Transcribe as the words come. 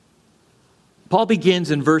Paul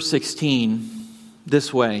begins in verse 16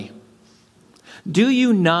 this way. Do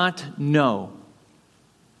you not know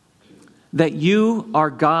that you are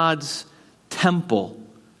God's temple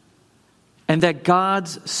and that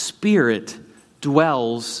God's Spirit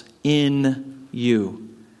dwells in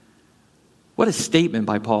you? What a statement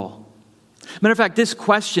by Paul. Matter of fact, this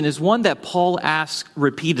question is one that Paul asks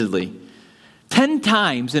repeatedly. 10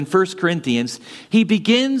 times in 1 Corinthians, he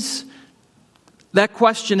begins that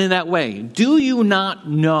question in that way. Do you not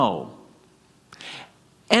know?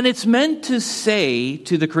 And it's meant to say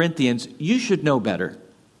to the Corinthians, you should know better.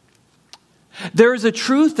 There is a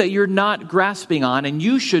truth that you're not grasping on, and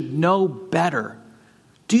you should know better.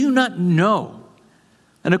 Do you not know?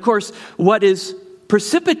 And of course, what is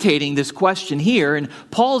precipitating this question here, and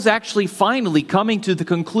Paul's actually finally coming to the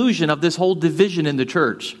conclusion of this whole division in the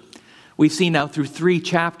church. We've seen now through 3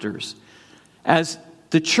 chapters. As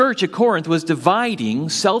the church at Corinth was dividing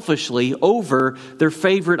selfishly over their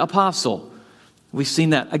favorite apostle. We've seen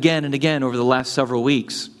that again and again over the last several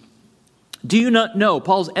weeks. Do you not know?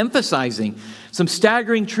 Paul's emphasizing some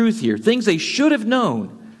staggering truth here, things they should have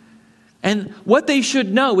known. And what they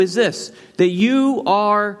should know is this, that you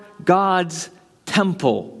are God's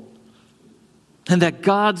temple and that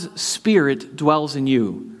God's Spirit dwells in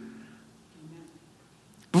you.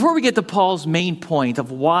 Before we get to Paul's main point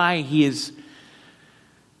of why he is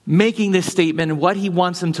making this statement and what he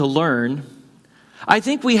wants them to learn, I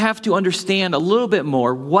think we have to understand a little bit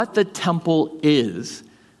more what the temple is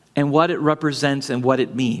and what it represents and what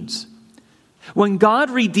it means. When God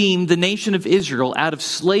redeemed the nation of Israel out of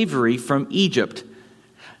slavery from Egypt,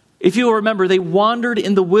 if you will remember, they wandered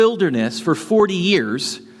in the wilderness for 40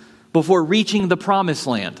 years before reaching the promised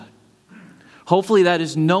land. Hopefully that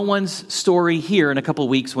is no one's story here in a couple of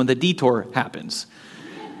weeks when the detour happens.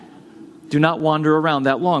 Do not wander around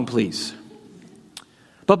that long, please.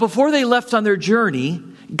 But before they left on their journey,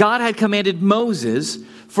 God had commanded Moses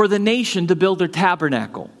for the nation to build their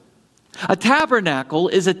tabernacle. A tabernacle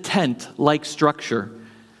is a tent-like structure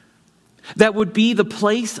that would be the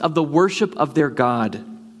place of the worship of their God.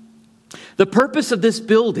 The purpose of this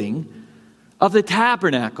building, of the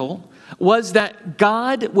tabernacle, was that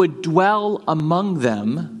God would dwell among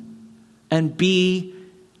them and be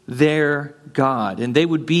their God, and they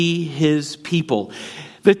would be His people.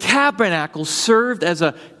 The tabernacle served as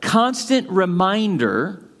a constant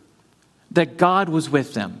reminder that God was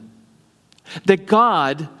with them, that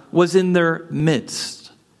God was in their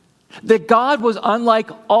midst, that God was unlike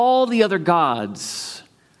all the other gods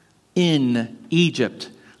in Egypt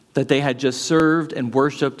that they had just served and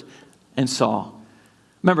worshiped and saw.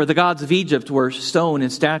 Remember, the gods of Egypt were stone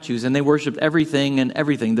and statues, and they worshipped everything and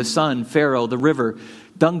everything. The sun, Pharaoh, the river,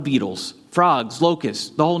 dung beetles, frogs,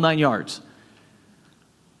 locusts, the whole 9 yards.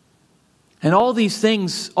 And all these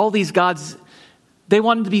things, all these gods, they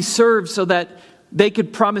wanted to be served so that they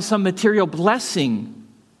could promise some material blessing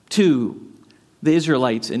to the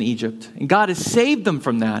Israelites in Egypt. And God has saved them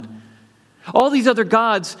from that. All these other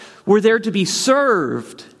gods were there to be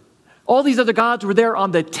served. All these other gods were there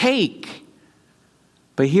on the take.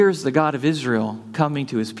 But here's the God of Israel coming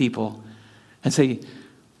to His people and say,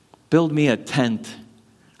 build me a tent,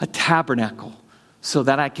 a tabernacle, so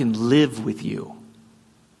that I can live with you.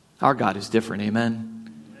 Our God is different,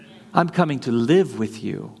 amen? I'm coming to live with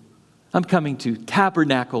you. I'm coming to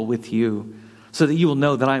tabernacle with you so that you will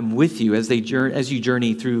know that I'm with you as you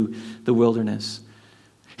journey through the wilderness.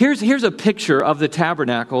 Here's a picture of the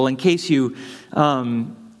tabernacle in case you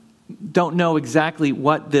don't know exactly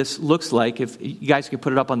what this looks like. If you guys could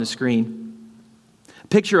put it up on the screen.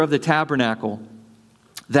 Picture of the tabernacle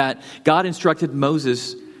that God instructed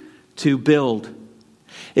Moses to build.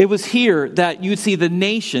 It was here that you'd see the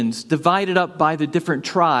nations divided up by the different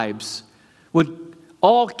tribes would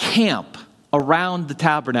all camp around the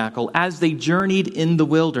tabernacle as they journeyed in the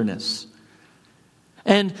wilderness.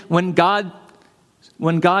 And when God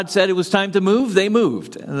said it was time to move, they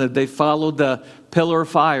moved. They followed the pillar of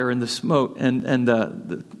fire and the smoke and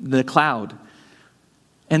the cloud.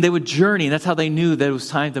 And they would journey, and that's how they knew that it was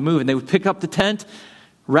time to move. And they would pick up the tent,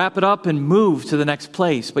 wrap it up, and move to the next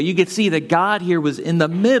place. But you could see that God here was in the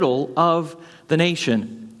middle of the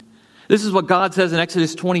nation. This is what God says in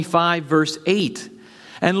Exodus 25, verse 8.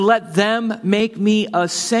 And let them make me a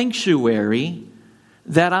sanctuary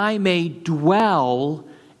that I may dwell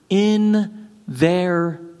in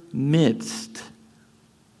their midst.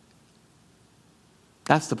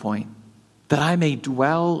 That's the point. That I may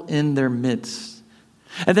dwell in their midst.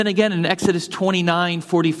 And then again in Exodus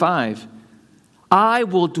 29:45, I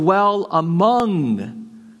will dwell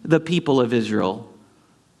among the people of Israel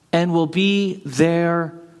and will be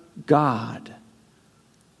their God.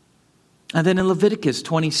 And then in Leviticus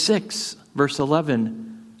 26, verse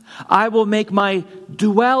 11, I will make my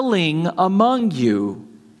dwelling among you,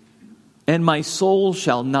 and my soul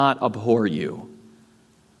shall not abhor you.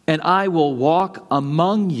 And I will walk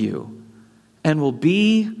among you, and will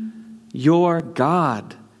be your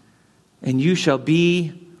God, and you shall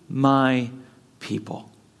be my people.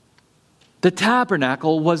 The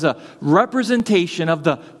tabernacle was a representation of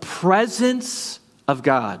the presence of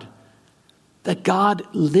God. That God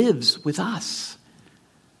lives with us.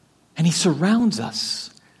 And He surrounds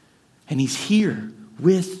us. And He's here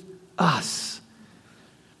with us.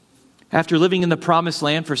 After living in the promised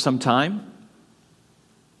land for some time,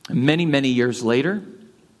 many, many years later,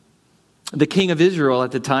 the king of Israel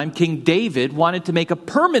at the time, King David, wanted to make a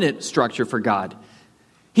permanent structure for God.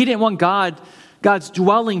 He didn't want God's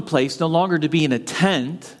dwelling place no longer to be in a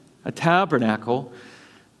tent, a tabernacle,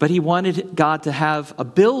 but he wanted God to have a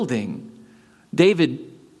building. David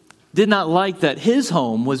did not like that his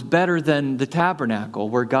home was better than the tabernacle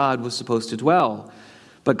where God was supposed to dwell.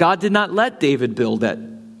 But God did not let David build that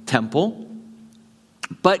temple.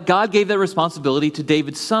 But God gave that responsibility to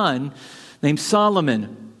David's son named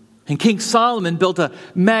Solomon. And King Solomon built a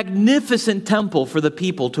magnificent temple for the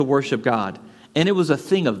people to worship God. And it was a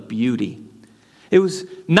thing of beauty. It was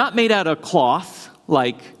not made out of cloth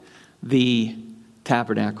like the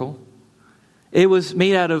tabernacle. It was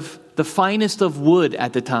made out of the finest of wood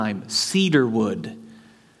at the time, cedar wood.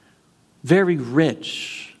 Very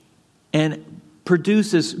rich and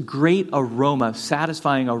produces great aroma,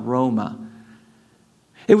 satisfying aroma.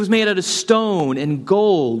 It was made out of stone and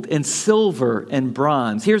gold and silver and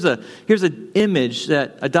bronze. Here's an image,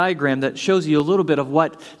 a diagram that shows you a little bit of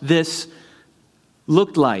what this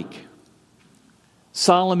looked like.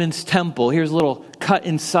 Solomon's temple. Here's a little cut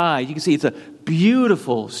inside. You can see it's a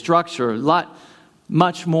beautiful structure,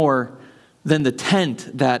 much more than the tent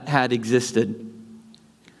that had existed.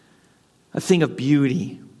 A thing of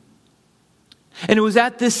beauty. And it was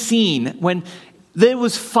at this scene when it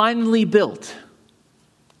was finally built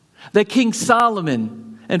that King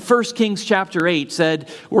Solomon in 1 Kings chapter 8 said,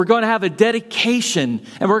 we're going to have a dedication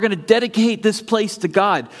and we're going to dedicate this place to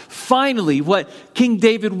God. Finally, what King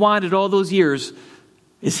David wanted all those years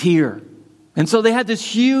is here. And so they had this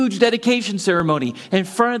huge dedication ceremony in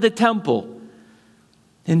front of the temple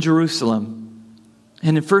in Jerusalem.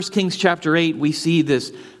 And in 1 Kings chapter 8, we see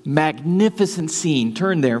this magnificent scene.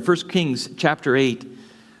 Turn there, 1 Kings chapter 8.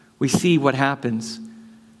 We see what happens.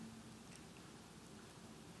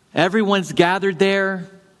 Everyone's gathered there,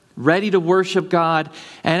 ready to worship God.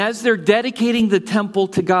 And as they're dedicating the temple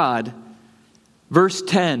to God, verse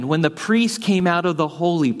 10, when the priest came out of the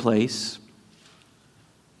holy place,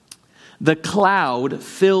 the cloud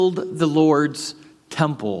filled the Lord's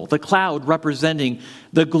temple. The cloud representing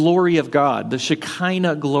the glory of God, the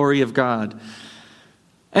Shekinah glory of God.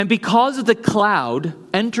 And because of the cloud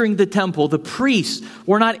entering the temple, the priests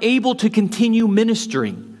were not able to continue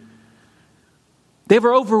ministering. They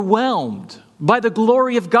were overwhelmed by the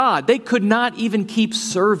glory of God. They could not even keep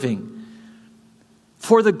serving.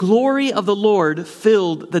 For the glory of the Lord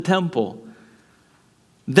filled the temple.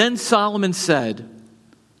 Then Solomon said,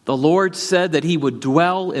 the Lord said that He would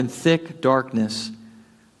dwell in thick darkness.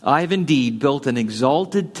 I have indeed built an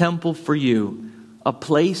exalted temple for you, a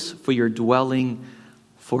place for your dwelling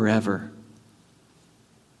forever.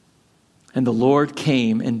 And the Lord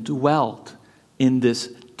came and dwelt in this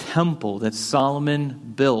temple that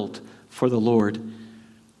Solomon built for the Lord.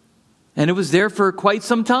 And it was there for quite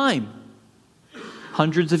some time,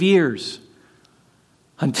 hundreds of years,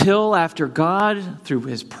 until after God, through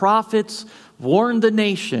His prophets, warned the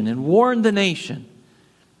nation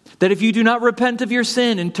that if you do not repent of your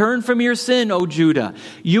sin and turn from your sin, O Judah,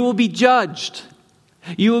 you will be judged.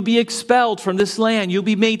 You will be expelled from this land. You'll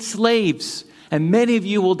be made slaves, and many of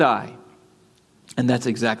you will die. And that's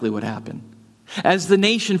exactly what happened. As the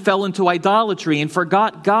nation fell into idolatry and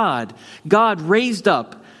forgot God, God raised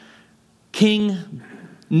up King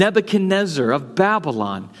Nebuchadnezzar of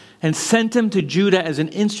Babylon and sent him to Judah as an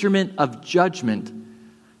instrument of judgment.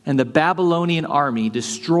 And the Babylonian army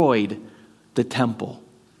destroyed the temple.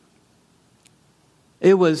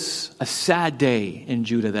 It was a sad day in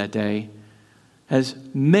Judah that day, as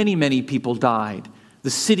many, many people died. The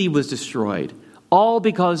city was destroyed, all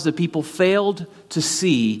because the people failed to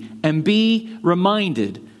see and be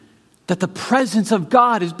reminded that the presence of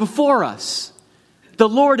God is before us. The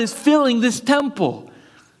Lord is filling this temple,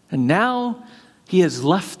 and now He has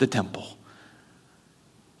left the temple.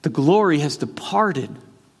 The glory has departed.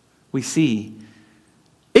 We see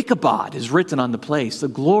Ichabod is written on the place. The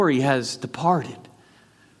glory has departed.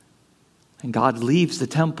 And God leaves the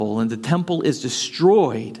temple, and the temple is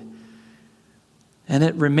destroyed. And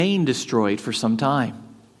it remained destroyed for some time.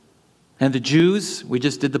 And the Jews, we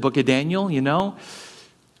just did the book of Daniel,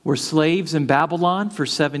 were slaves in Babylon for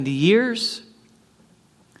 70 years.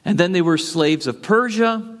 And then they were slaves of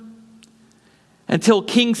Persia. Until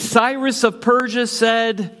King Cyrus of Persia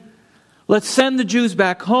said, let's send the Jews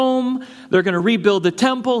back home. They're going to rebuild the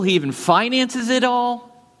temple. He even finances it all.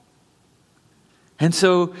 And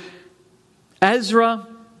so Ezra,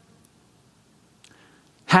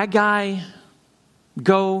 Haggai,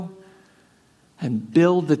 go and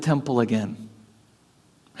build the temple again.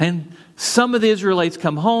 And some of the Israelites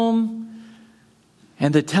come home,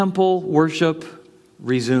 and the temple worship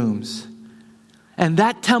resumes. And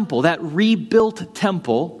that temple, that rebuilt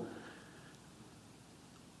temple,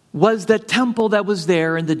 was the temple that was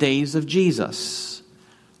there in the days of Jesus.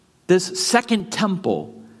 This second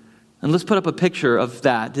temple. And let's put up a picture of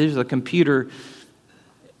that. There's a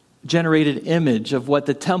computer-generated image of what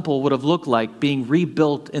the temple would have looked like being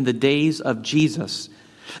rebuilt in the days of Jesus.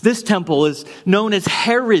 This temple is known as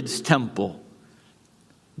Herod's temple,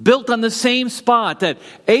 built on the same spot that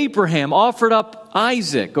Abraham offered up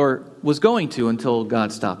Isaac, or was going to until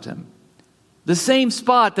God stopped him. The same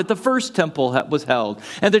spot that the first temple was held,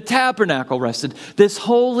 and the tabernacle rested, this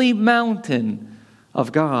holy mountain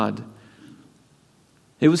of God.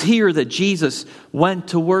 It was here that Jesus went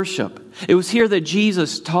to worship. It was here that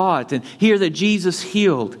Jesus taught, and here that Jesus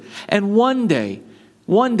healed. And one day,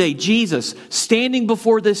 Jesus, standing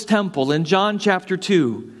before this temple in John chapter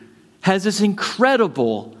 2, has this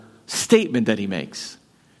incredible statement that he makes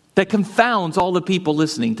that confounds all the people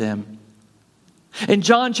listening to him. In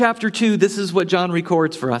John chapter 2, this is what John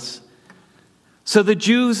records for us. So the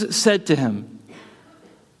Jews said to him,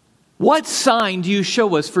 what sign do you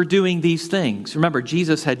show us for doing these things? Remember,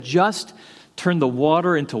 Jesus had just turned the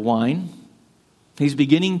water into wine. He's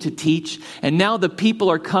beginning to teach. And now the people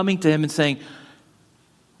are coming to him and saying,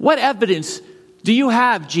 what evidence do you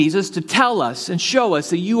have, Jesus, to tell us and show us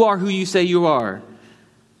that you are who you say you are?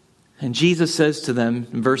 And Jesus says to them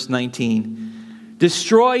in verse 19,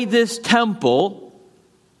 destroy this temple,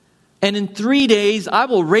 and in 3 days I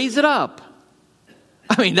will raise it up.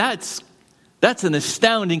 I mean, that's an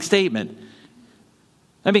astounding statement.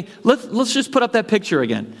 I mean, let's just put up that picture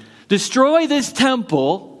again. Destroy this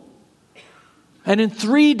temple, and in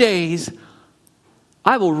 3 days,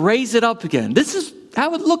 I will raise it up again. This is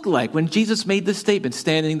how it looked like when Jesus made this statement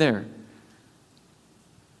standing there.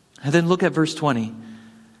 And then look at verse 20.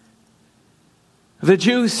 The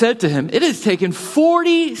Jews said to him, it has taken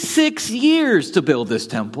 46 years to build this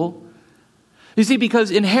temple. You see,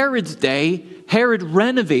 because in Herod's day, Herod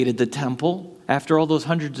renovated the temple after all those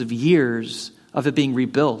hundreds of years of it being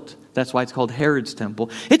rebuilt. That's why it's called Herod's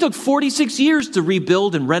temple. It took 46 years to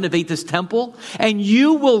rebuild and renovate this temple, and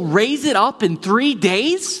you will raise it up in 3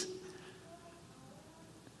 days?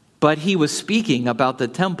 But he was speaking about the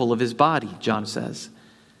temple of his body, John says.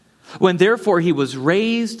 When therefore he was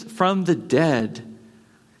raised from the dead,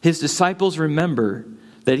 his disciples remember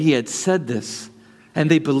that he had said this, and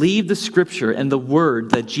they believed the scripture and the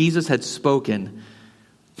word that Jesus had spoken.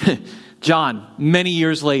 John, many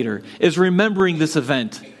years later, is remembering this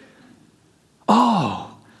event.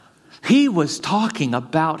 Oh, he was talking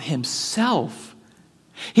about himself.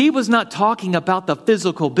 He was not talking about the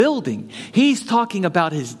physical building. He's talking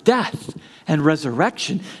about his death and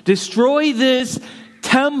resurrection. Destroy this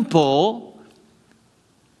temple,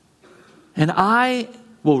 and I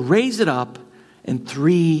will raise it up in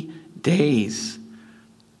 3 days.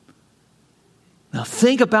 Now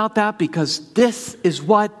think about that, because this is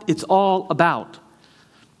what it's all about.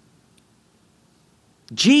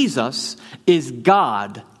 Jesus is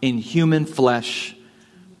God in human flesh.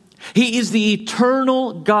 He is the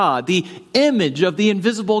eternal God, the image of the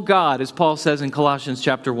invisible God, as Paul says in Colossians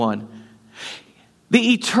chapter 1.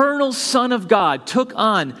 The eternal Son of God took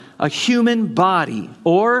on a human body,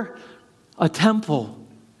 or a temple.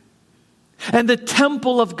 And the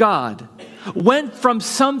temple of God went from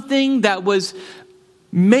something that was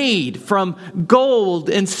made from gold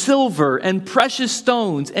and silver and precious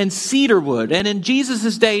stones and cedar wood, and in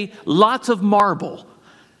Jesus' day, lots of marble,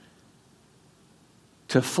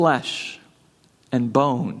 to flesh and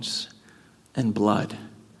bones and blood.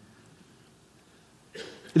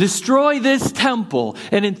 Destroy this temple,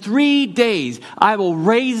 and in 3 days I will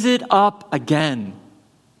raise it up again.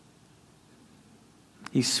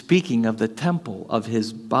 He's speaking of the temple of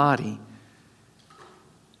his body.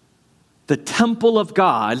 The temple of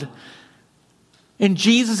God. In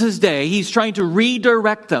Jesus' day, he's trying to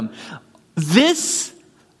redirect them. This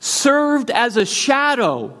served as a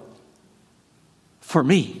shadow for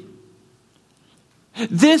me.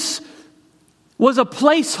 This was a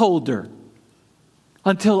placeholder.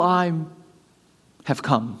 until I have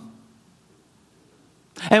come.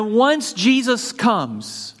 And once Jesus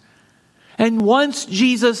comes, and once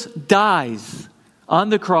Jesus dies on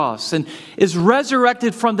the cross and is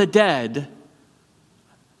resurrected from the dead,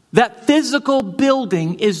 that physical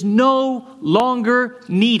building is no longer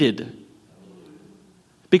needed.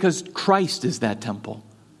 Because Christ is that temple.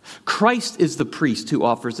 Christ is the priest who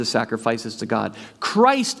offers the sacrifices to God.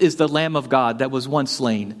 Christ is the Lamb of God that was once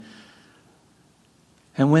slain.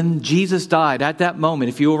 And when Jesus died, at that moment,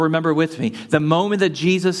 if you will remember with me, the moment that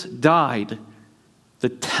Jesus died, the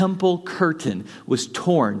temple curtain was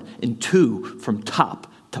torn in two from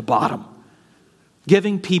top to bottom,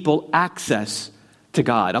 giving people access to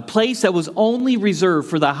God. A place that was only reserved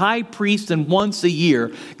for the high priest, and once a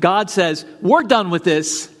year, God says, we're done with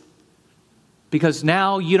this. Because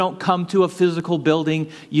now you don't come to a physical building,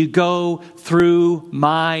 you go through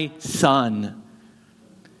my Son.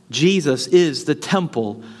 Jesus is the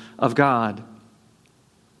temple of God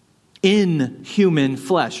in human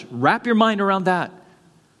flesh. Wrap your mind around that.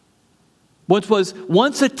 What was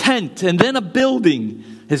once a tent and then a building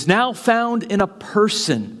is now found in a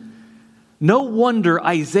person. No wonder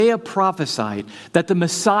Isaiah prophesied that the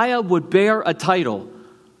Messiah would bear a title.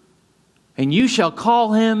 And you shall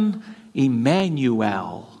call him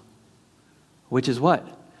Emmanuel, which is what?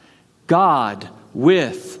 God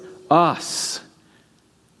with us.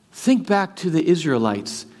 Think back to the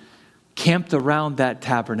Israelites camped around that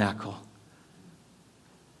tabernacle.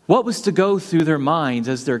 What was to go through their minds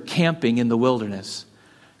as they're camping in the wilderness?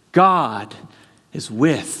 God is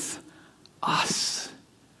with us.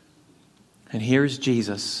 And here's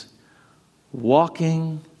Jesus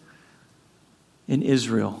walking in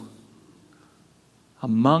Israel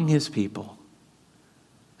among his people.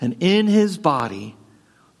 And in his body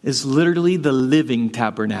is literally the living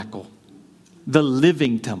tabernacle, the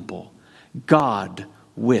living temple, God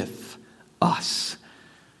with us.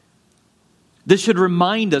 This should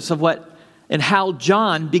remind us of what and how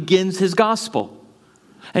John begins his gospel.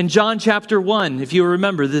 In John chapter 1, if you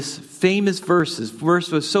remember this famous verse, this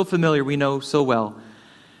verse was so familiar, we know so well.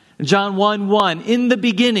 John 1:1, in the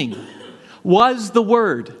beginning was the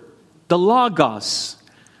Word, the Logos,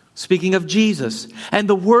 speaking of Jesus. And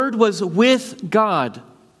the Word was with God.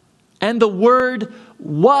 And the Word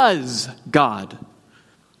was God.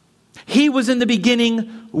 He was in the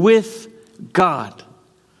beginning with God.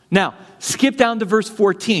 Now, skip down to verse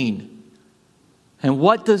 14. And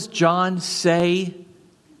what does John say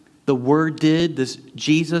the Word did?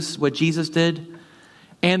 What Jesus did?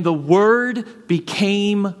 And the Word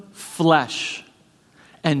became flesh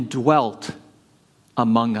and dwelt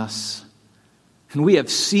among us. And we have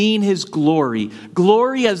seen his glory,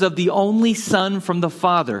 glory as of the only Son from the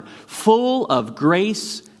Father, full of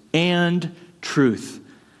grace and truth.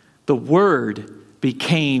 The Word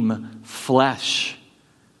became flesh.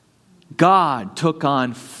 God took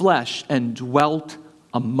on flesh and dwelt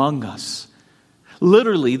among us.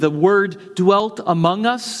 Literally, the word dwelt among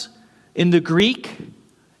us in the Greek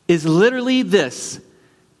is literally this.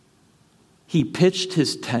 He pitched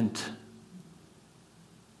his tent.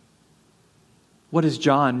 What is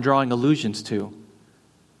John drawing allusions to?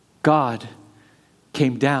 God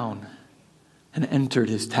came down and entered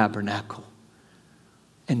his tabernacle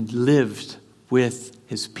and lived with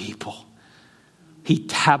his people. He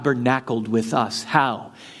tabernacled with us.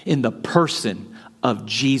 How? In the person of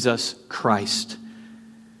Jesus Christ.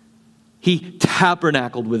 He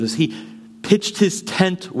tabernacled with us. He pitched his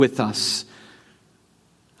tent with us.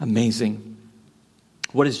 Amazing.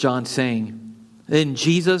 What is John saying? In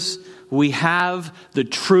Jesus, we have the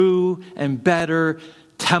true and better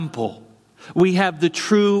temple. We have the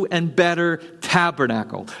true and better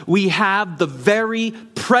tabernacle. We have the very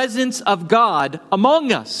presence of God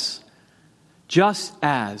among us. Just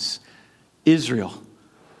as Israel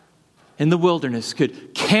in the wilderness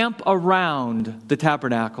could camp around the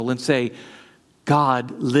tabernacle and say,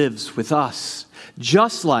 God lives with us.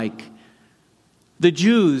 Just like the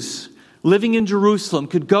Jews living in Jerusalem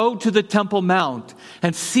could go to the Temple Mount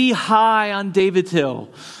and see high on David's hill,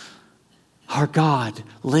 our God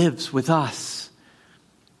lives with us.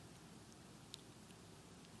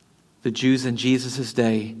 The Jews in Jesus'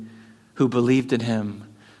 day who believed in him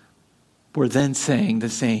were then saying the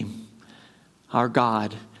same. Our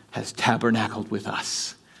God has tabernacled with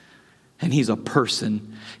us. And he's a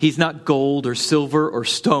person. He's not gold or silver or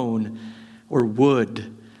stone or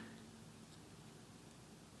wood.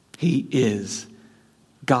 He is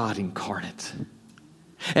God incarnate.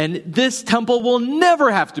 And this temple will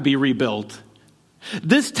never have to be rebuilt.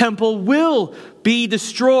 This temple will be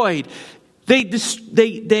destroyed.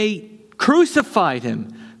 They crucified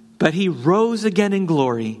him. but he rose again in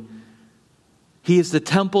glory. He is the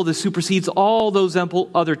temple that supersedes all those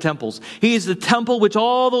other temples. He is the temple which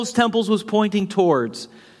all those temples was pointing towards.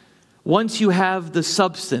 Once you have the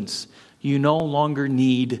substance, you no longer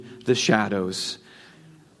need the shadows.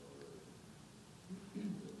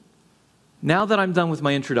 Now that I'm done with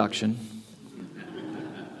my introduction,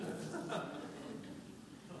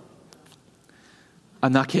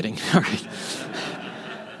 I'm not kidding. All right.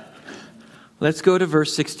 Let's go to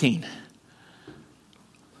verse 16.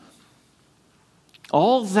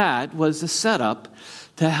 All that was a setup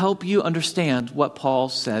to help you understand what Paul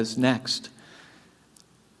says next.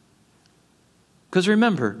 Because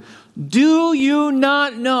remember, do you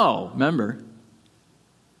not know, remember,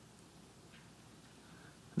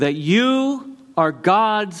 that you are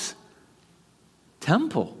God's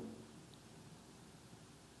temple?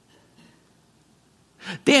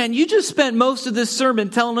 Dan, you just spent most of this sermon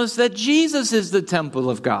telling us that Jesus is the temple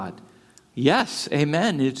of God. Yes,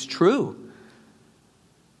 amen, it's true.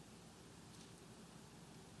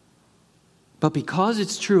 But because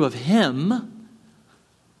it's true of him,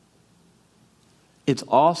 it's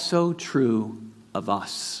also true of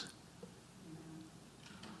us.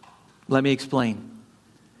 Let me explain.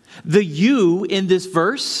 The you in this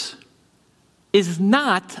verse is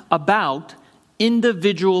not about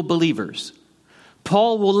individual believers.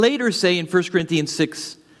 Paul will later say in 1 Corinthians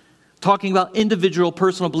 6, talking about individual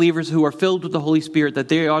personal believers who are filled with the Holy Spirit, that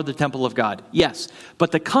they are the temple of God. Yes,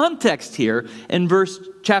 but the context here in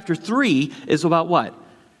chapter 3 is about what?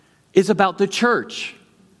 It's about the church.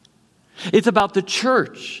 It's about the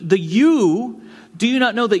church. The you, do you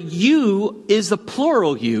not know that you is the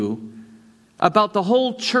plural you, about the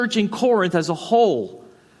whole church in Corinth as a whole?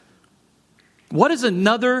 What is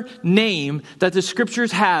another name that the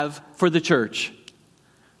scriptures have for the church?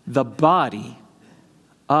 The body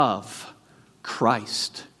of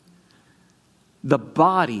Christ. The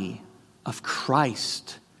body of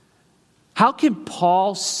Christ. How can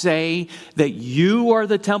Paul say that you are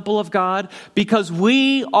the temple of God? Because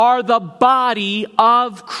we are the body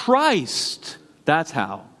of Christ. That's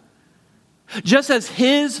how. Just as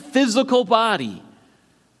his physical body,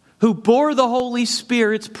 who bore the Holy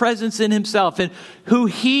Spirit's presence in himself, and who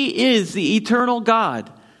he is, the eternal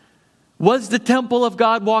God, was the temple of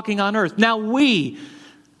God walking on earth. Now we,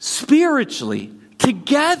 spiritually,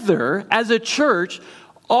 together as a church,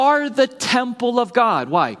 are the temple of God.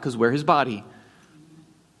 Why? Because we're his body.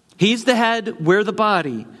 He's the head, we're the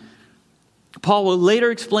body. Paul will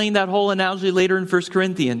later explain that whole analogy later in 1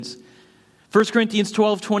 Corinthians. 1 Corinthians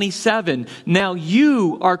 12:27. Now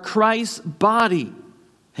you are Christ's body,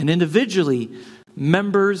 and individually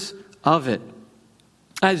members of it.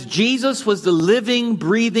 As Jesus was the living,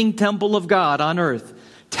 breathing temple of God on earth,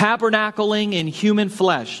 tabernacling in human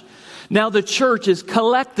flesh, now the church is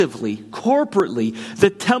collectively, corporately,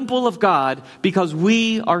 the temple of God because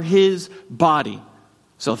we are his body.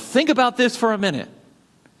 So think about this for a minute.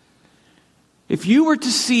 If you were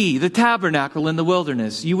to see the tabernacle in the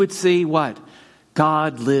wilderness, you would see what?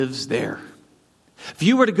 God lives there. If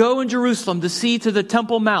you were to go in Jerusalem to see to the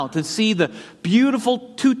Temple Mount and see the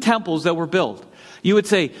beautiful 2 temples that were built, you would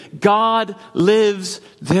say, God lives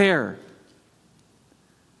there.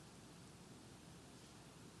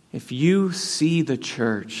 If you see the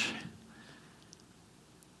church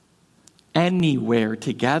anywhere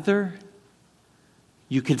together,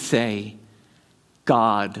 you could say,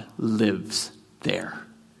 God lives there.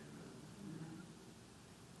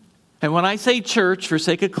 And when I say church, for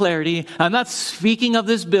sake of clarity, I'm not speaking of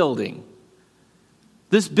this building.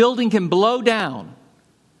 This building can blow down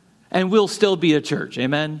and we'll still be a church.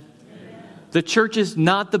 Amen? Amen. The church is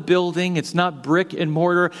not the building. It's not brick and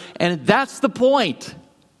mortar. And that's the point.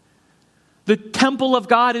 The temple of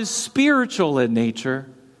God is spiritual in nature.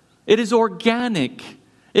 It is organic.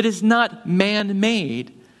 It is not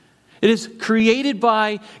man-made. It is created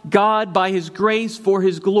by God by his grace for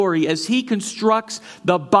his glory as he constructs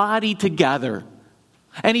the body together.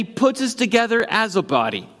 And he puts us together as a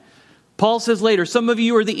body. Paul says later, some of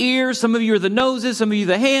you are the ears, some of you are the noses, some of you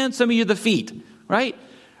the hands, some of you the feet. Right?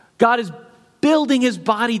 God is building his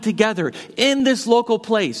body together in this local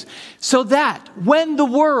place so that when the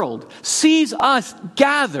world sees us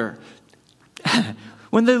gather,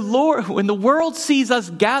 when the world sees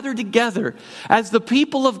us gather together as the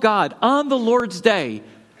people of God on the Lord's day,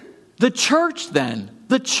 the church,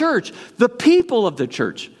 the people of the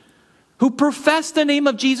church, who profess the name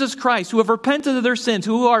of Jesus Christ, who have repented of their sins,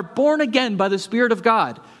 who are born again by the Spirit of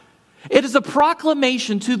God, it is a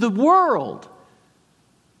proclamation to the world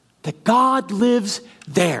that God lives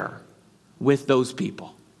there with those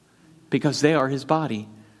people because they are his body.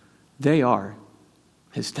 They are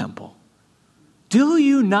his temple. Do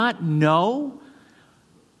you not know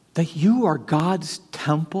that you are God's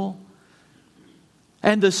temple?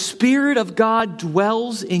 And the Spirit of God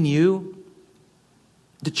dwells in you?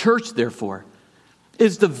 The church, therefore,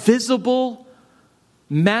 is the visible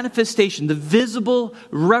manifestation, the visible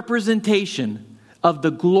representation of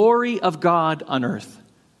the glory of God on earth.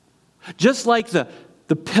 Just like the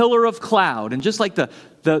pillar of cloud and just like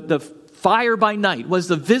the fire by night was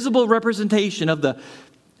the visible representation of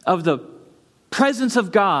the presence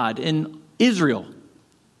of God in Israel,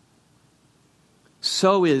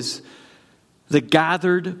 so is the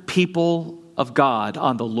gathered people of God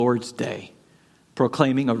on the Lord's day,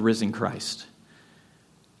 proclaiming a risen Christ.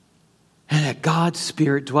 And that God's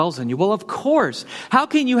Spirit dwells in you. Well, of course. How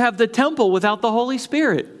can you have the temple without the Holy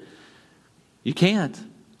Spirit? You can't.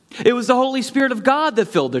 It was the Holy Spirit of God that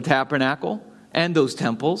filled the tabernacle and those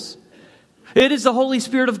temples. It is the Holy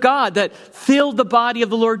Spirit of God that filled the body of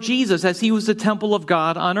the Lord Jesus as he was the temple of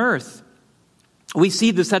God on earth. We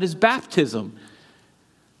see this at his baptism.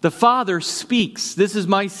 The Father speaks, "This is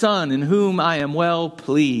my Son in whom I am well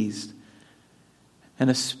pleased." And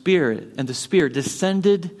the Spirit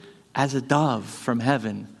descended as a dove from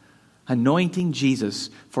heaven, anointing Jesus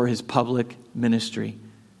for his public ministry.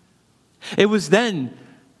 It was then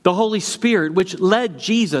the Holy Spirit which led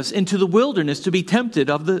Jesus into the wilderness to be tempted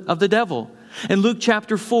of the devil. In Luke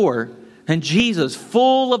chapter 4, and Jesus,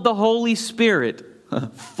 full of the Holy Spirit,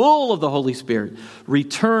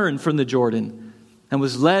 returned from the Jordan and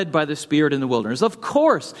was led by the Spirit in the wilderness. Of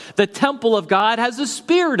course, the temple of God has the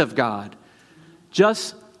Spirit of God,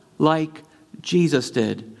 just like Jesus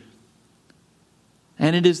did.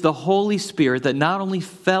 And it is the Holy Spirit that not only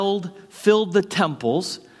filled the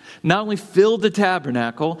temples, not only filled the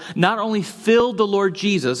tabernacle, not only filled the Lord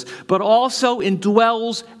Jesus, but also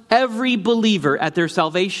indwells every believer at their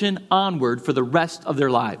salvation onward for the rest of their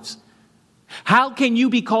lives. How can you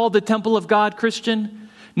be called the temple of God, Christian?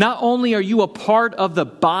 Not only are you a part of the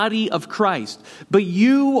body of Christ, but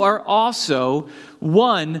you are also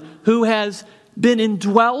one who has been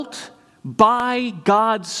indwelt by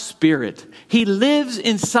God's Spirit. He lives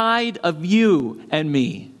inside of you and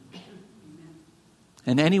me.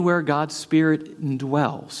 And anywhere God's Spirit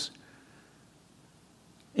indwells,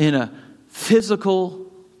 in a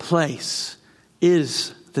physical place,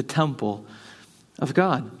 is the temple of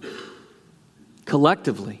God.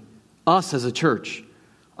 Collectively, us as a church.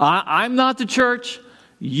 I'm not the church,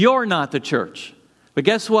 you're not the church. But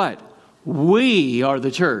guess what? We are the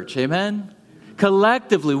church. Amen?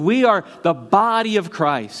 Collectively, we are the body of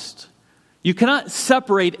Christ. You cannot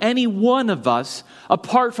separate any one of us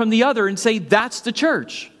apart from the other and say, that's the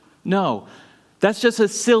church. No, that's just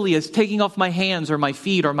as silly as taking off my hands or my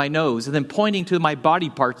feet or my nose and then pointing to my body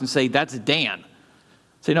parts and say, that's Dan.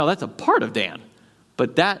 Say, no, that's a part of Dan,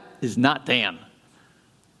 but that is not Dan.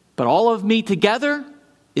 But all of me together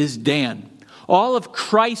is Dan. All of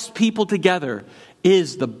Christ's people together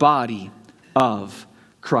is the body of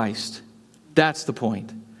Christ. That's the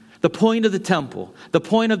point. The point of the temple, the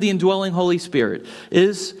point of the indwelling Holy Spirit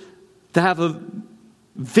is to have a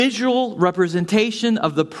visual representation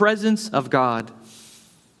of the presence of God.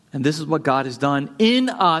 And this is what God has done in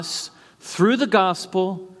us through the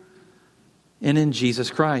gospel and in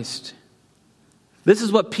Jesus Christ. This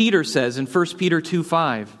is what Peter says in 1 Peter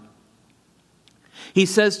 2:5. He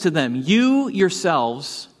says to them, "You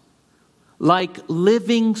yourselves, like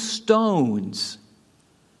living stones,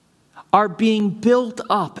 are being built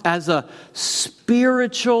up as a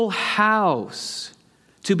spiritual house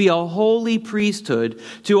to be a holy priesthood,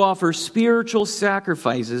 to offer spiritual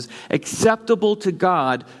sacrifices acceptable to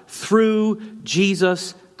God through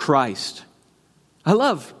Jesus Christ." I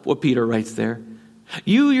love what Peter writes there.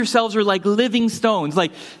 You yourselves are like living stones.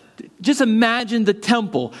 Like, just imagine the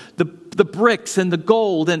temple, the bricks and the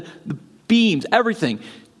gold and the beams, everything.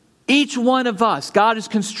 Each one of us, God is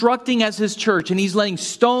constructing as his church, and he's laying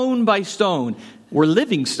stone by stone. We're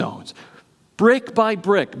living stones. Brick by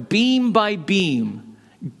brick, beam by beam,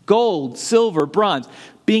 gold, silver, bronze,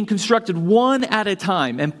 being constructed one at a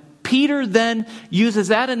time. And Peter then uses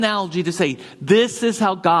that analogy to say, this is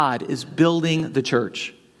how God is building the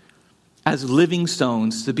church. As living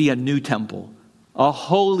stones to be a new temple, a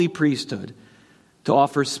holy priesthood, to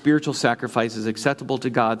offer spiritual sacrifices acceptable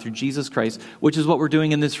to God through Jesus Christ, which is what we're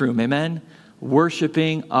doing in this room. Amen?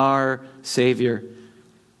 Worshiping our Savior.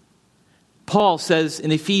 Paul says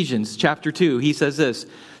in Ephesians chapter 2, he says this,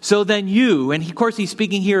 "So then you," and of course he's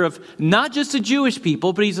speaking here of not just the Jewish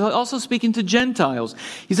people, but he's also speaking to Gentiles.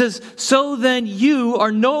 He says, "So then you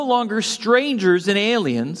are no longer strangers and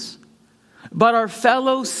aliens, but are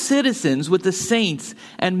fellow citizens with the saints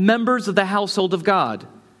and members of the household of God,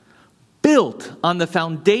 built on the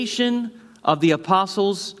foundation of the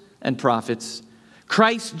apostles and prophets,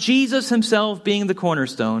 Christ Jesus himself being the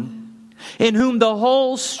cornerstone, in whom the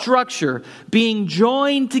whole structure, being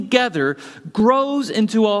joined together, grows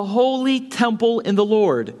into a holy temple in the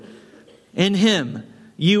Lord. In him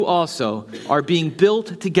you also are being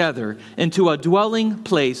built together into a dwelling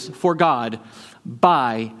place for God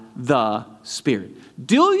by the Spirit.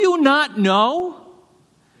 Do you not know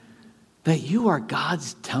that you are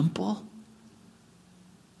God's temple?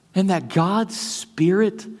 And that God's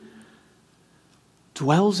Spirit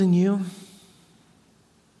dwells in you?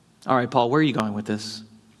 All right, Paul, where are you going with this?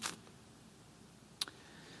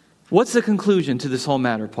 What's the conclusion to this whole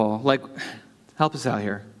matter, Paul? Help us out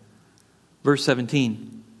here. Verse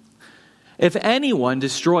 17. If anyone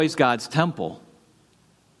destroys God's temple,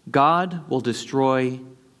 God will destroy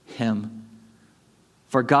him.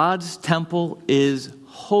 For God's temple is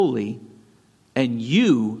holy, and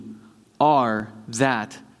you are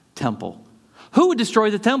that temple. Who would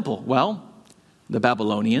destroy the temple? Well, the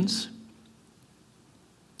Babylonians,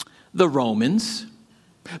 the Romans,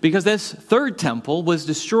 because this third temple was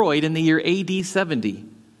destroyed in the year AD 70.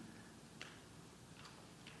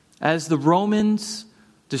 As the Romans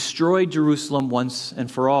destroyed Jerusalem once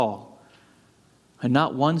and for all, and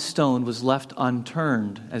not one stone was left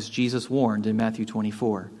unturned, as Jesus warned in Matthew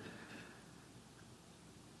 24.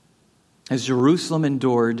 As Jerusalem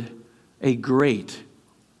endured a great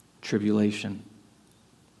tribulation.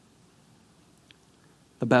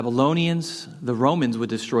 The Babylonians, the Romans would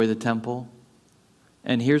destroy the temple.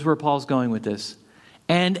 And here's where Paul's going with this.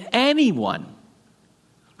 And anyone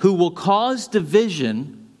who will cause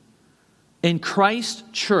division in Christ's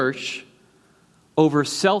church over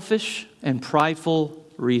selfish and prideful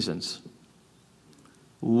reasons.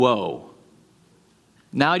 Whoa.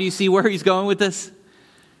 Now do you see where he's going with this?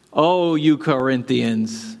 Oh, you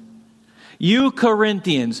Corinthians. You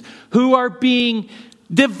Corinthians who are being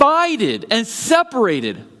divided and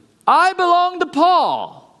separated. I belong to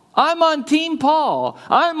Paul. I'm on team Paul.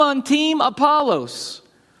 I'm on team Apollos.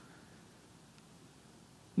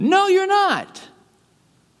 No, you're not.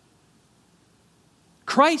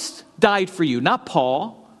 Christ died for you, not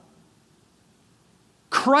Paul.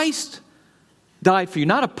 Christ died for you,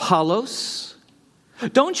 not Apollos.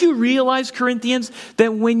 Don't you realize, Corinthians,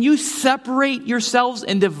 that when you separate yourselves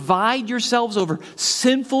and divide yourselves over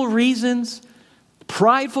sinful reasons,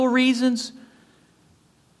 prideful reasons,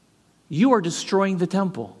 you are destroying the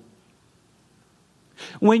temple.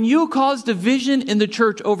 When you cause division in the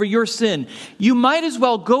church over your sin, you might as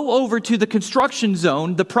well go over to the construction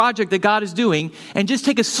zone, the project that God is doing, and just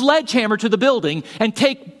take a sledgehammer to the building and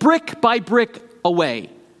take brick by brick away.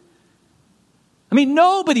 I mean,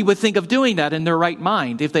 nobody would think of doing that in their right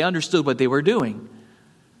mind if they understood what they were doing.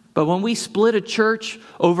 But when we split a church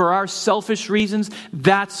over our selfish reasons,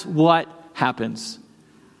 that's what happens.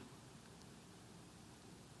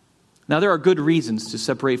 Now, there are good reasons to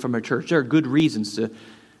separate from a church. There are good reasons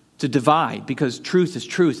to divide, because truth is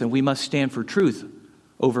truth, and we must stand for truth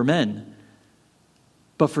over men.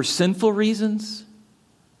 But for sinful reasons,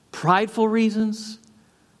 prideful reasons,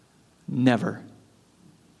 never.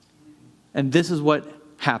 And this is what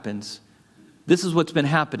happens. This is what's been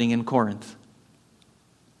happening in Corinth.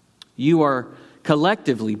 You are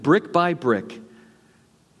collectively, brick by brick,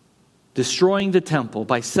 destroying the temple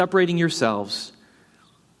by separating yourselves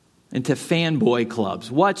into fanboy clubs.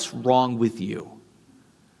 What's wrong with you?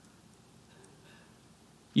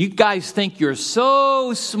 You guys think you're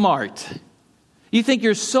so smart. You think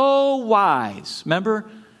you're so wise. Remember?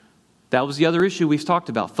 That was the other issue we've talked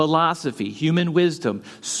about. Philosophy, human wisdom,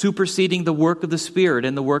 superseding the work of the Spirit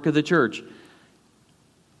and the work of the church.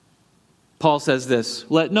 Paul says this,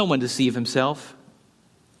 let no one deceive himself.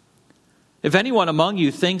 If anyone among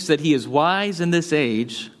you thinks that he is wise in this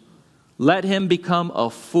age, let him become a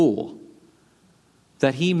fool,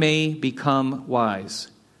 that he may become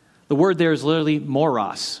wise. The word there is literally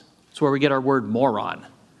moros. It's where we get our word moron.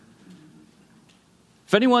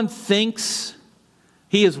 If anyone thinks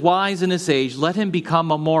he is wise in this age, let him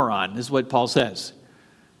become a moron, is what Paul says.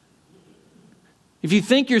 If you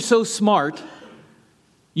think you're so smart,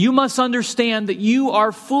 you must understand that you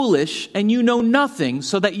are foolish and you know nothing,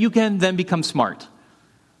 so that you can then become smart.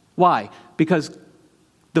 Why? Because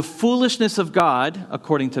the foolishness of God,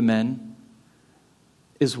 according to men,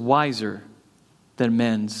 is wiser than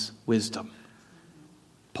men's wisdom.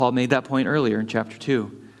 Paul made that point earlier in chapter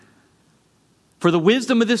 2. For the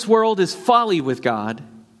wisdom of this world is folly with God.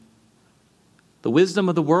 The wisdom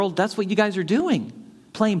of the world, that's what you guys are doing.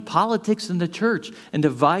 playing politics in the church and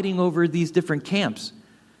dividing over these different camps.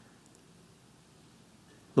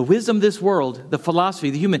 The wisdom of this world, the philosophy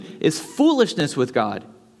of the human, is foolishness with God.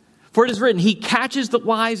 For it is written, He catches the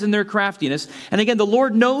wise in their craftiness. And again, the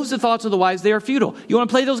Lord knows the thoughts of the wise, they are futile. You want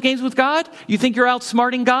to play those games with God? You think you're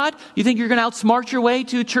outsmarting God? You think you're going to outsmart your way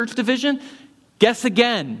to church division? Guess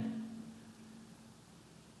again.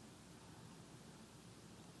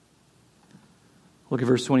 Look at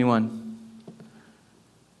verse 21.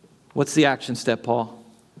 What's the action step, Paul?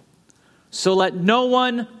 So let no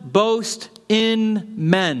one boast in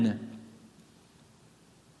men.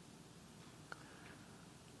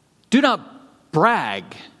 Do not brag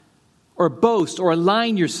or boast or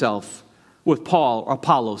align yourself with Paul or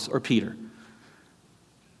Apollos or Peter.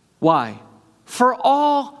 Why? For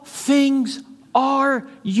all things are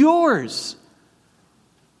yours.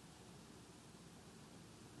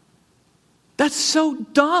 That's so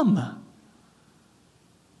dumb.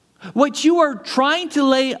 What you are trying to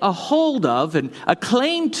lay a hold of and a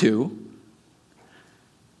claim to,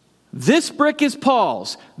 this brick is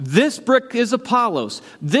Paul's, this brick is Apollos,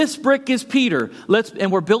 this brick is Peter,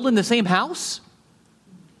 and we're building the same house?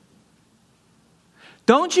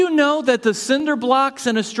 Don't you know that the cinder blocks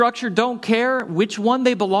in a structure don't care which one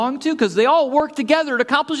they belong to? Because they all work together to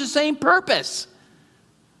accomplish the same purpose.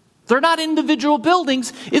 They're not individual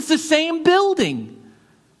buildings, it's the same building.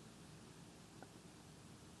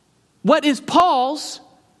 What is Paul's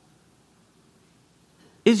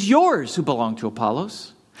is yours who belong to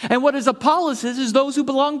Apollos. And what is Apollos is those who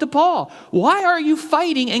belong to Paul. Why are you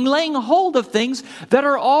fighting and laying hold of things that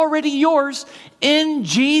are already yours in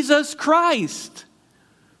Jesus Christ?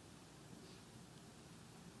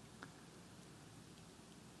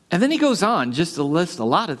 And then he goes on just to list a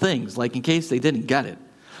lot of things, like in case they didn't get it.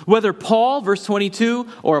 Whether Paul, verse 22,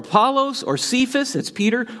 or Apollos, or Cephas, that's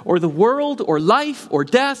Peter, or the world, or life, or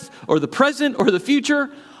death, or the present, or the future,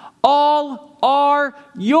 all are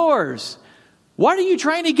yours. What are you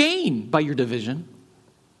trying to gain by your division?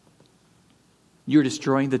 You're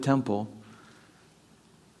destroying the temple.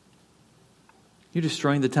 You're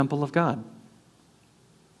destroying the temple of God.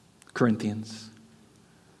 Corinthians.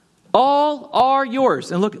 All are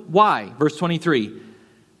yours. And look, why? Verse 23.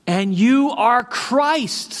 And you are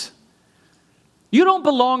Christ. You don't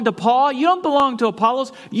belong to Paul. You don't belong to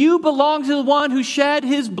Apollos. You belong to the one who shed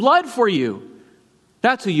his blood for you.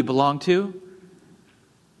 That's who you belong to.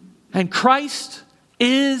 And Christ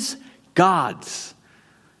is God's.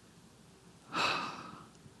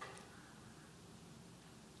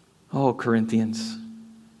 Oh, Corinthians.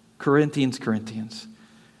 Corinthians.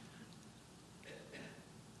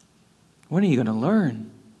 When are you going to learn?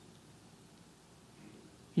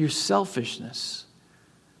 Your selfishness,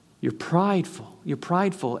 your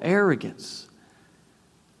prideful arrogance.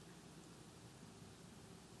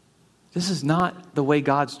 This is not the way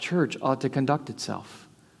God's church ought to conduct itself.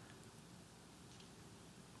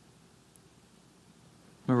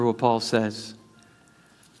 Remember what Paul says.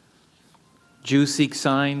 Jews seek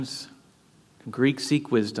signs, Greeks seek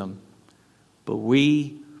wisdom, but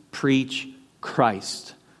we preach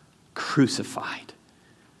Christ crucified.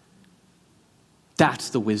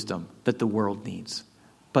 That's the wisdom that the world needs,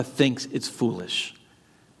 but thinks it's foolish.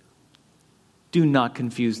 Do not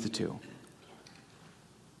confuse the two.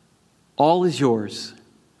 All is yours.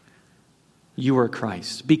 You are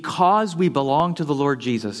Christ. Because we belong to the Lord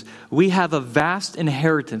Jesus, we have a vast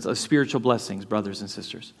inheritance of spiritual blessings, brothers and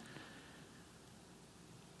sisters.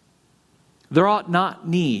 There ought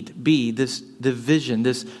not be this division,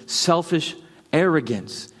 this selfish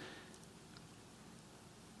arrogance.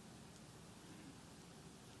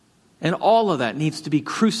 And all of that needs to be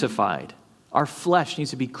crucified. Our flesh needs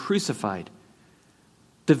to be crucified.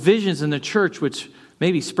 Divisions in the church which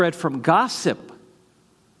may be spread from gossip.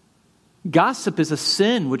 Gossip is a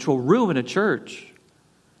sin which will ruin a church.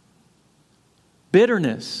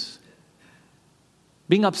 Bitterness.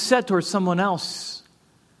 Being upset towards someone else.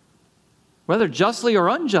 Whether justly or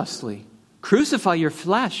unjustly. Crucify your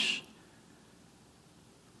flesh.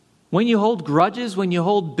 When you hold grudges, when you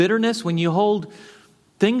hold bitterness, when you hold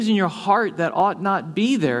things in your heart that ought not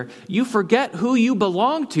be there, you forget who you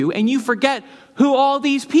belong to, and you forget who all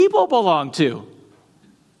these people belong to.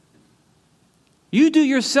 You do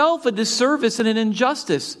yourself a disservice and an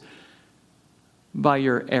injustice by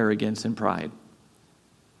your arrogance and pride.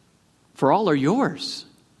 For all are yours.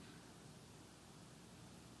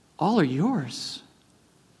 All are yours.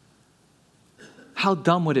 How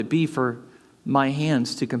dumb would it be for my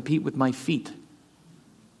hands to compete with my feet?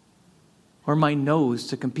 Or my nose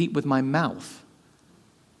to compete with my mouth?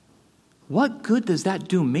 What good does that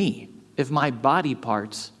do me if my body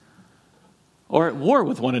parts or at war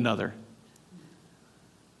with one another.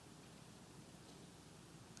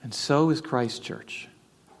 And so is Christ's church.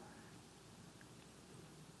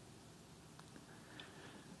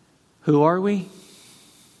 Who are we?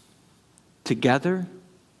 Together,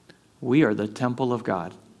 we are the temple of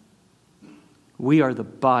God. We are the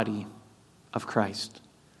body of Christ.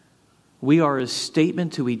 We are a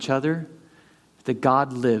statement to each other that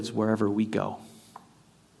God lives wherever we go.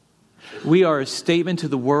 We are a statement to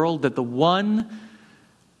the world that the one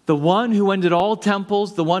who ended all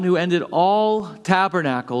temples, the one who ended all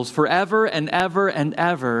tabernacles forever and ever and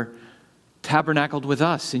ever, tabernacled with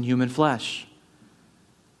us in human flesh.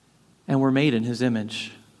 And we're made in his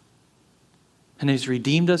image. And he's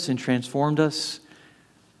redeemed us and transformed us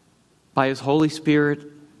by his Holy Spirit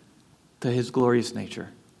to his glorious nature.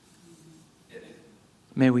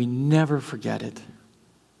 May we never forget it.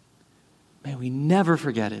 May we never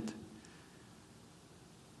forget it.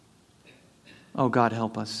 Oh, God,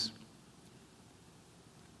 help us.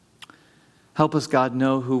 Help us, God,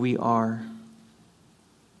 know who we are.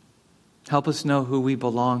 Help us know who we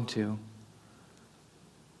belong to.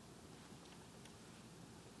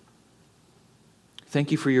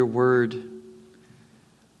 Thank you for your word,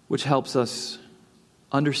 which helps us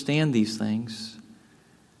understand these things.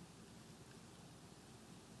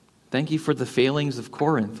 Thank you for the failings of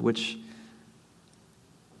Corinth, which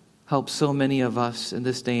help so many of us in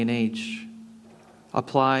this day and age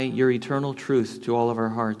apply your eternal truth to all of our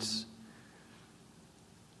hearts.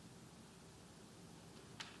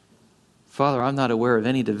 Father, I'm not aware of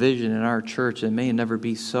any division in our church, and may never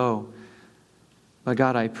be so. But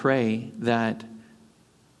God, I pray that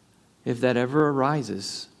if that ever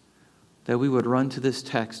arises, that we would run to this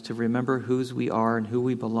text to remember whose we are and who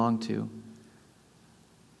we belong to.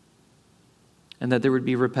 And that there would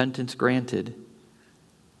be repentance granted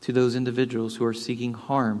to those individuals who are seeking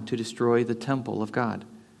harm to destroy the temple of God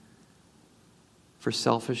for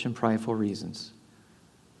selfish and prideful reasons.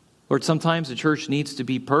 Lord, sometimes the church needs to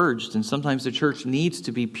be purged, and sometimes the church needs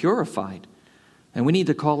to be purified. And we need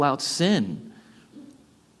to call out sin.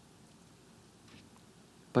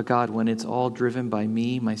 But God, when it's all driven by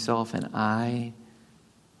me, myself, and I,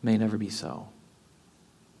 may never be so.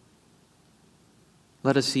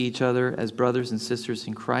 Let us see each other as brothers and sisters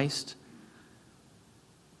in Christ,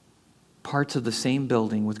 parts of the same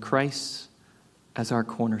building with Christ as our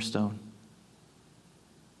cornerstone.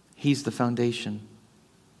 He's the foundation.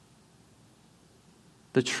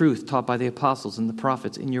 The truth taught by the apostles and the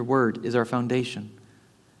prophets in your word is our foundation.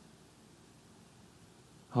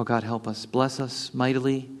 Oh God, help us. Bless us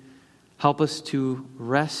mightily. Help us to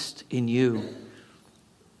rest in you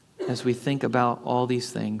as we think about all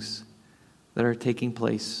these things that are taking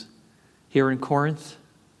place here in Corinth.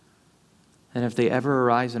 And if they ever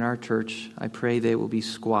arise in our church, I pray they will be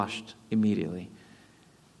squashed immediately.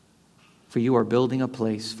 For you are building a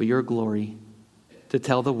place for your glory to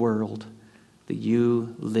tell the world that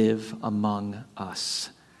you live among us.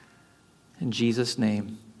 In Jesus'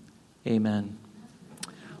 name, amen.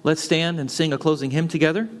 Let's stand and sing a closing hymn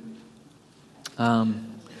together.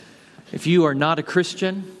 If you are not a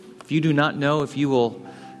Christian, if you do not know if you will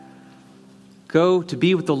go to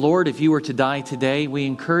be with the Lord, if you were to die today, we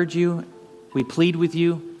encourage you, we plead with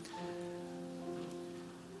you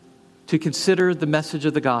to consider the message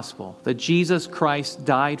of the gospel, that Jesus Christ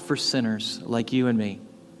died for sinners like you and me.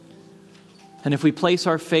 And if we place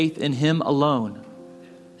our faith in him alone,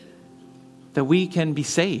 that we can be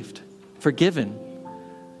saved, forgiven,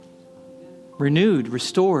 renewed,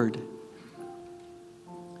 restored,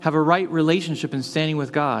 have a right relationship and standing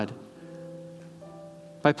with God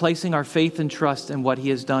by placing our faith and trust in what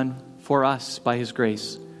he has done for us by his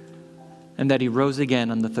grace, and that he rose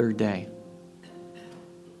again on the third day.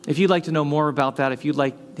 If you'd like to know more about that, if you'd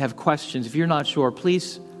like to have questions, if you're not sure,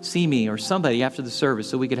 please see me or somebody after the service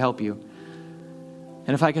so we could help you.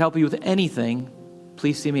 And if I could help you with anything,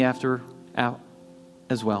 please see me after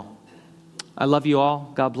as well. I love you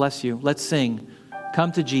all. God bless you. Let's sing,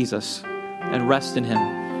 Come to Jesus and rest in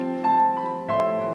him.